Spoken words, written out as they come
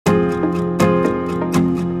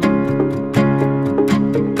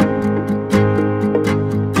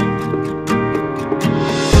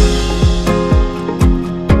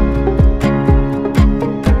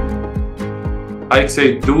I'd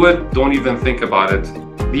say do it, don't even think about it.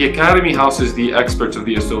 The Academy houses the experts of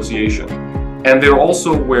the association, and they're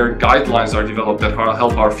also where guidelines are developed that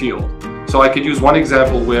help our field. So I could use one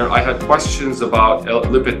example where I had questions about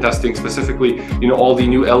lipid testing, specifically, all the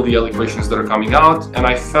new LDL equations that are coming out, and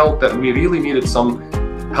I felt that we really needed some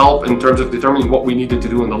help in terms of determining what we needed to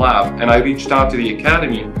do in the lab. And I reached out to the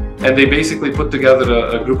Academy, and they basically put together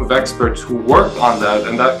a group of experts who worked on that,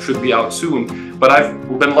 and that should be out soon. But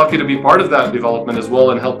I've been lucky to be part of that development as well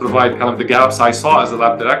and help provide kind of the gaps I saw as a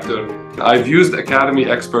lab director. I've used Academy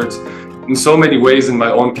experts in so many ways in my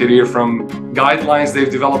own career, from guidelines they've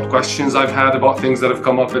developed, questions I've had about things that have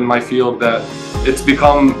come up in my field, that it's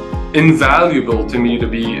become invaluable to me to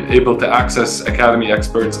be able to access Academy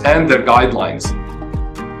experts and their guidelines.